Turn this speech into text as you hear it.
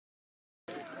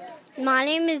My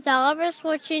name is Oliver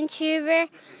Schwarzentuber,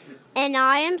 and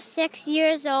I am 6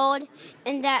 years old,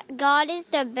 and that God is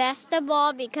the best of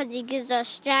all because He gives us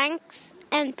strength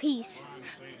and peace.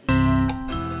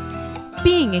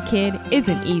 Being a kid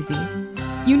isn't easy.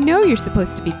 You know you're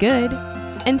supposed to be good,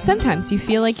 and sometimes you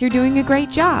feel like you're doing a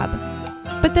great job.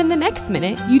 But then the next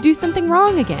minute, you do something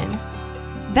wrong again.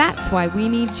 That's why we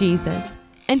need Jesus,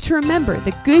 and to remember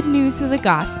the good news of the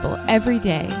gospel every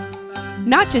day.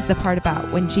 Not just the part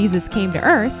about when Jesus came to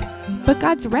earth, but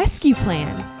God's rescue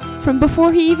plan from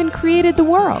before He even created the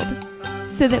world,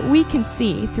 so that we can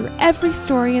see through every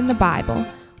story in the Bible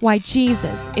why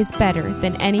Jesus is better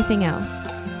than anything else,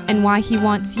 and why He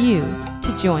wants you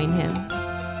to join Him.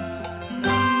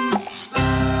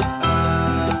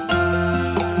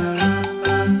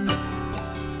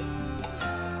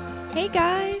 Hey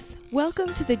guys,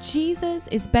 welcome to the Jesus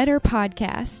is Better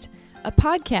podcast, a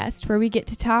podcast where we get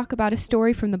to talk about a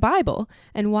story from the Bible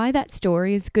and why that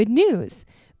story is good news,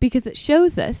 because it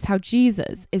shows us how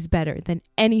Jesus is better than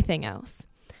anything else.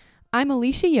 I'm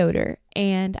Alicia Yoder,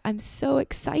 and I'm so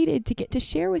excited to get to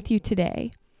share with you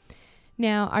today.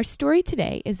 Now, our story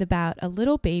today is about a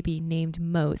little baby named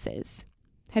Moses.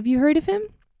 Have you heard of him?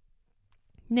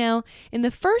 Now, in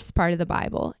the first part of the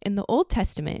Bible, in the Old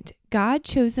Testament, God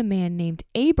chose a man named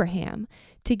Abraham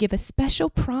to give a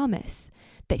special promise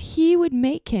that He would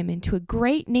make him into a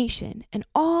great nation and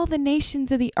all the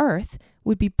nations of the earth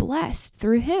would be blessed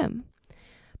through him.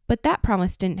 But that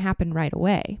promise didn't happen right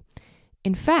away.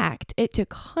 In fact, it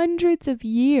took hundreds of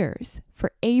years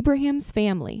for Abraham's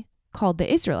family, called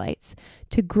the Israelites,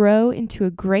 to grow into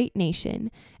a great nation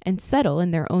and settle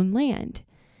in their own land.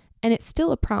 And it's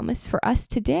still a promise for us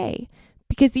today,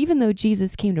 because even though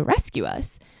Jesus came to rescue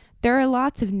us, there are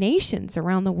lots of nations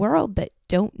around the world that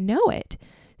don't know it.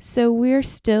 So we're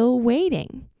still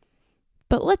waiting.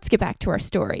 But let's get back to our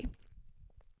story.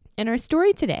 In our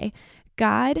story today,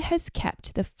 God has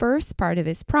kept the first part of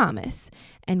His promise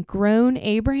and grown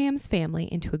Abraham's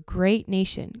family into a great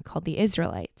nation called the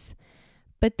Israelites.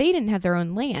 But they didn't have their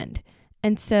own land.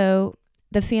 And so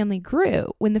the family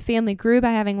grew. When the family grew by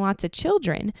having lots of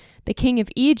children, the king of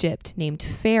Egypt, named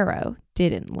Pharaoh,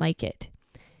 didn't like it.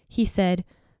 He said,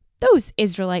 "Those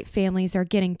Israelite families are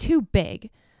getting too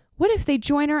big. What if they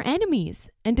join our enemies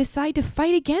and decide to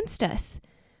fight against us?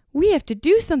 We have to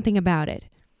do something about it."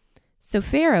 So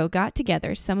Pharaoh got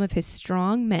together some of his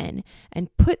strong men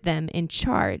and put them in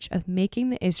charge of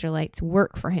making the Israelites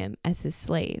work for him as his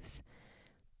slaves.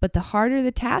 But the harder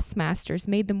the taskmasters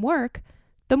made them work,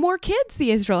 the more kids the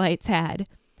Israelites had.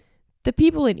 The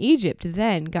people in Egypt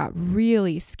then got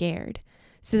really scared,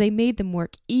 so they made them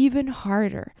work even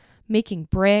harder, making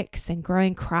bricks and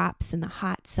growing crops in the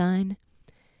hot sun.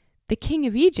 The king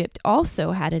of Egypt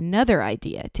also had another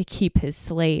idea to keep his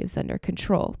slaves under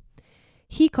control.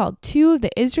 He called two of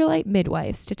the Israelite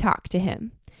midwives to talk to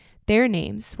him. Their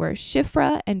names were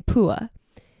Shiphrah and Puah.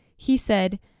 He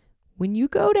said, "When you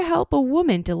go to help a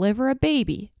woman deliver a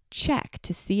baby, check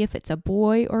to see if it's a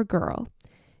boy or girl.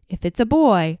 If it's a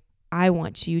boy, I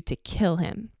want you to kill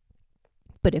him.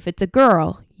 But if it's a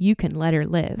girl, you can let her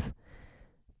live."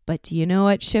 But do you know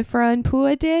what Shiphrah and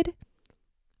Puah did?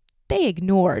 They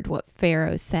ignored what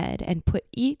Pharaoh said and put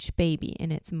each baby in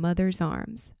its mother's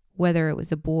arms, whether it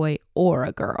was a boy or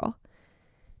a girl.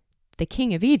 The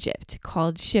king of Egypt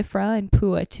called Shiphrah and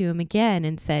Puah to him again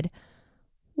and said,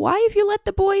 "Why have you let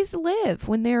the boys live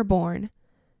when they are born?"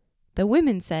 The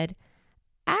women said,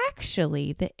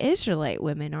 "Actually, the Israelite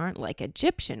women aren't like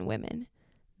Egyptian women.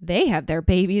 They have their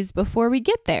babies before we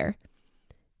get there."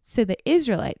 So the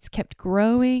Israelites kept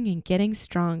growing and getting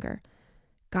stronger.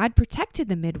 God protected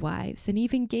the midwives and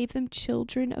even gave them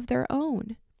children of their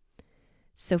own.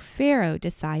 So Pharaoh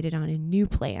decided on a new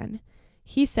plan.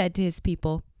 He said to his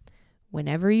people,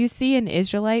 "Whenever you see an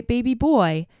Israelite baby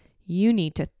boy, you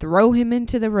need to throw him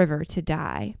into the river to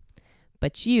die.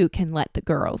 But you can let the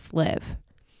girls live."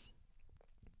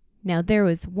 Now there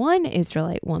was one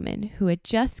Israelite woman who had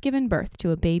just given birth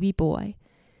to a baby boy.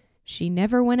 She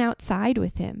never went outside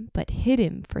with him, but hid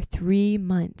him for 3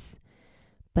 months.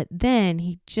 But then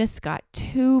he just got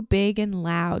too big and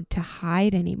loud to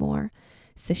hide anymore.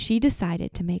 So she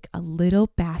decided to make a little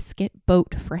basket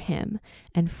boat for him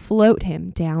and float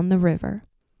him down the river.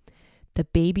 The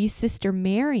baby's sister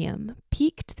Miriam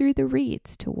peeked through the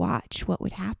reeds to watch what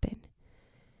would happen.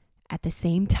 At the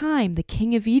same time, the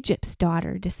king of Egypt's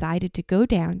daughter decided to go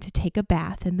down to take a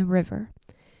bath in the river.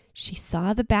 She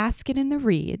saw the basket in the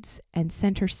reeds and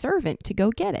sent her servant to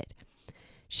go get it.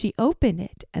 She opened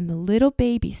it, and the little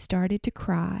baby started to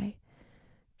cry.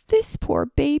 "This poor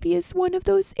baby is one of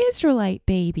those Israelite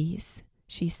babies,"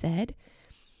 she said.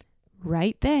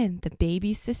 Right then, the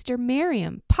baby's sister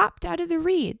Miriam popped out of the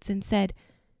reeds and said,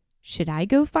 "Should I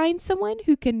go find someone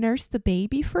who can nurse the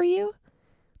baby for you?"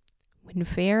 When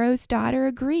Pharaoh's daughter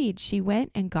agreed, she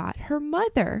went and got her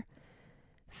mother.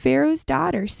 Pharaoh's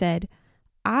daughter said,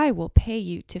 "I will pay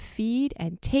you to feed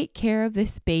and take care of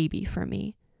this baby for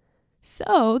me."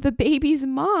 So the baby's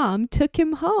mom took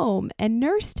him home and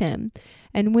nursed him.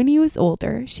 And when he was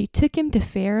older, she took him to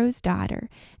Pharaoh's daughter,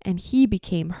 and he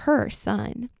became her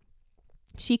son.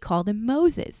 She called him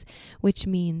Moses, which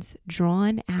means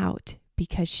drawn out,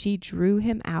 because she drew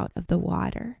him out of the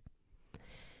water.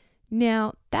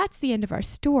 Now, that's the end of our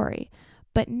story.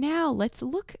 But now let's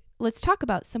talk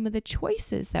about some of the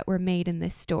choices that were made in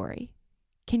this story.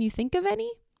 Can you think of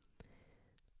any?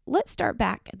 Let's start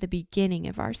back at the beginning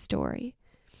of our story.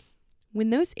 When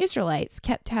those Israelites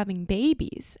kept having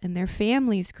babies and their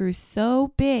families grew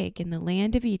so big in the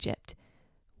land of Egypt,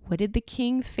 what did the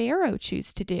king Pharaoh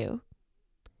choose to do?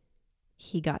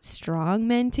 He got strong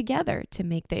men together to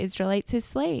make the Israelites his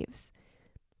slaves.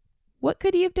 What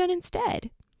could he have done instead?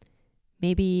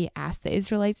 Maybe ask the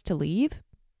Israelites to leave?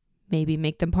 Maybe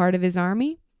make them part of his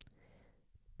army?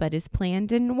 But his plan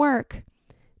didn't work.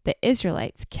 The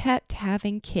Israelites kept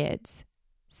having kids,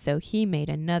 so he made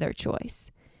another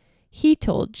choice. He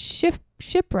told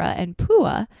Shiphrah and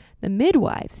Puah, the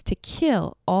midwives, to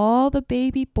kill all the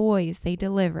baby boys they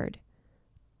delivered.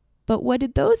 But what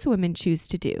did those women choose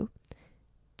to do?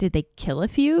 Did they kill a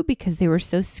few because they were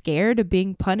so scared of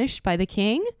being punished by the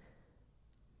king?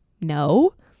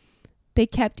 No, they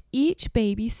kept each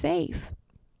baby safe.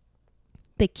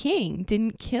 The king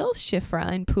didn't kill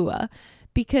Shiphrah and Puah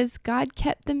because God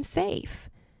kept them safe,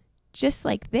 just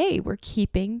like they were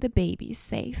keeping the babies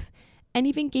safe, and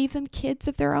even gave them kids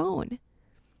of their own.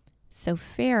 So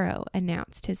Pharaoh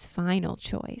announced his final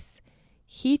choice.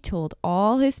 He told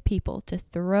all his people to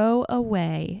throw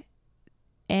away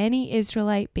any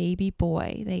Israelite baby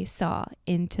boy they saw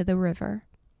into the river.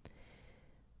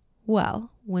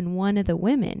 Well, when one of the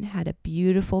women had a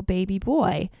beautiful baby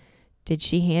boy, did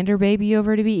she hand her baby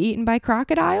over to be eaten by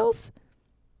crocodiles?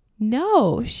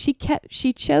 No, she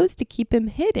chose to keep him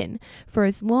hidden for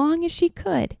as long as she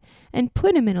could and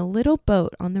put him in a little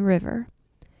boat on the river.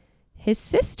 His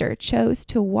sister chose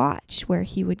to watch where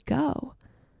he would go.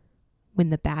 When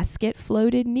the basket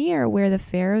floated near where the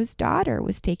Pharaoh's daughter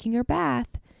was taking her bath,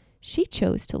 she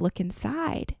chose to look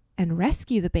inside and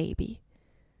rescue the baby.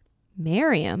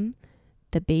 Miriam,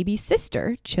 the baby's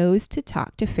sister, chose to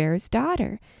talk to Pharaoh's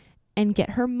daughter and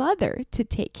get her mother to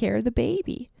take care of the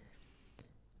baby.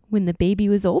 When the baby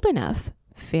was old enough,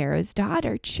 Pharaoh's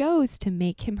daughter chose to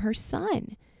make him her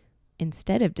son,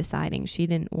 instead of deciding she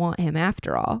didn't want him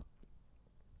after all.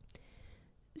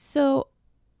 So,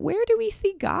 where do we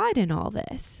see God in all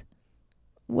this?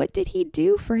 What did he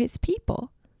do for his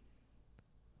people?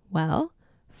 Well,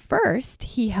 first,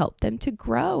 he helped them to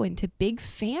grow into big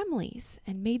families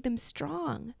and made them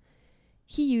strong.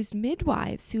 He used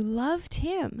midwives who loved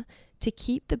him to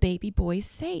keep the baby boys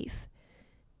safe.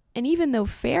 And even though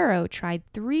Pharaoh tried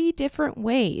 3 different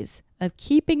ways of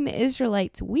keeping the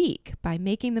Israelites weak by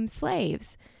making them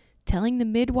slaves, telling the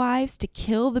midwives to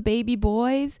kill the baby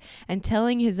boys and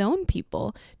telling his own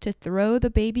people to throw the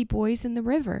baby boys in the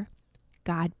river,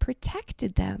 God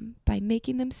protected them by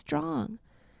making them strong.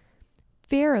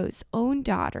 Pharaoh's own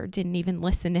daughter didn't even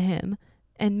listen to him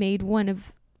and made one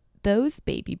of those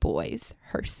baby boys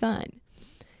her son.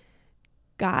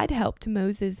 God helped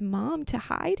Moses' mom to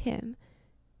hide him,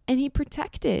 and he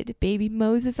protected baby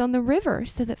Moses on the river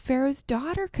so that Pharaoh's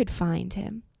daughter could find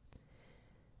him.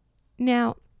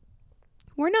 Now,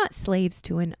 we're not slaves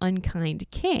to an unkind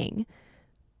king,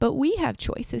 but we have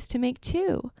choices to make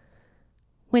too.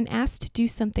 When asked to do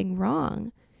something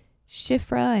wrong,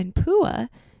 Shiphrah and Puah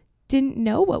didn't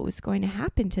know what was going to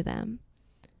happen to them.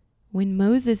 When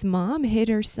Moses' mom hid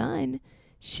her son,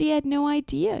 she had no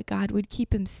idea God would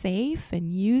keep him safe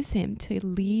and use him to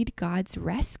lead God's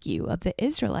rescue of the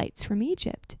Israelites from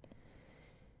Egypt.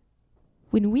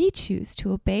 When we choose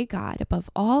to obey God above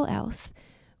all else,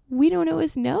 we don't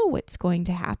always know what's going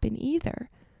to happen either.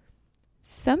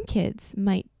 Some kids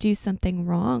might do something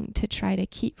wrong to try to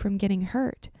keep from getting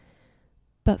hurt.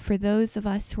 But for those of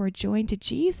us who are joined to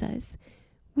Jesus,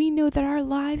 we know that our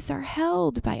lives are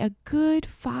held by a good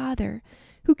Father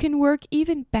who can work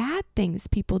even bad things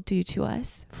people do to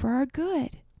us for our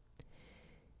good.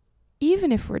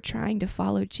 Even if we're trying to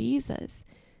follow Jesus,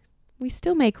 we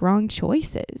still make wrong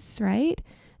choices, right?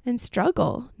 And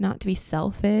struggle not to be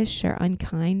selfish or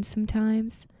unkind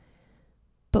sometimes.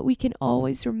 But we can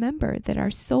always remember that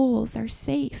our souls are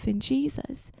safe in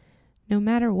Jesus, no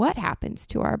matter what happens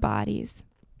to our bodies.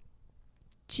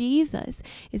 Jesus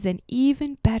is an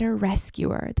even better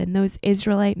rescuer than those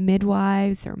Israelite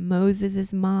midwives or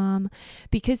Moses' mom,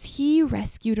 because he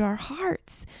rescued our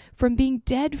hearts from being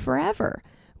dead forever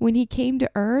when he came to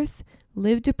earth,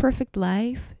 lived a perfect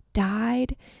life,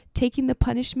 died, taking the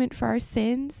punishment for our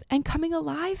sins, and coming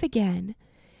alive again.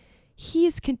 He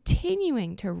is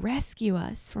continuing to rescue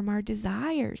us from our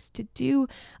desires to do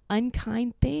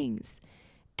unkind things.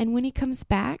 And when he comes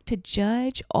back to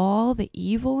judge all the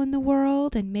evil in the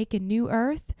world and make a new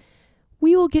earth,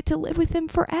 we will get to live with him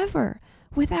forever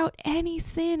without any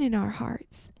sin in our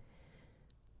hearts.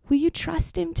 Will you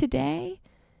trust him today?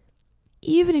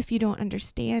 Even if you don't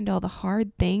understand all the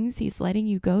hard things he's letting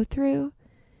you go through?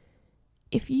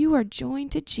 If you are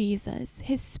joined to Jesus,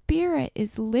 his Spirit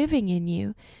is living in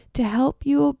you to help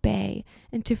you obey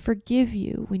and to forgive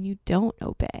you when you don't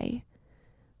obey.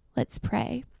 Let's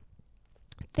pray.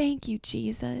 Thank you,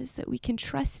 Jesus, that we can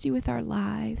trust you with our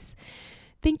lives.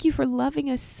 Thank you for loving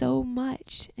us so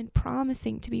much and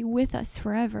promising to be with us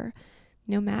forever,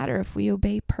 no matter if we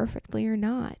obey perfectly or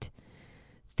not.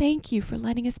 Thank you for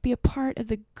letting us be a part of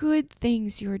the good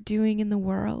things you are doing in the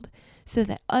world so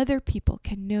that other people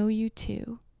can know you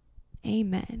too.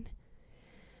 Amen.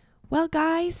 Well,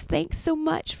 guys, thanks so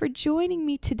much for joining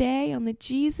me today on the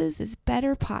Jesus is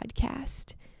Better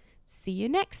podcast. See you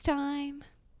next time.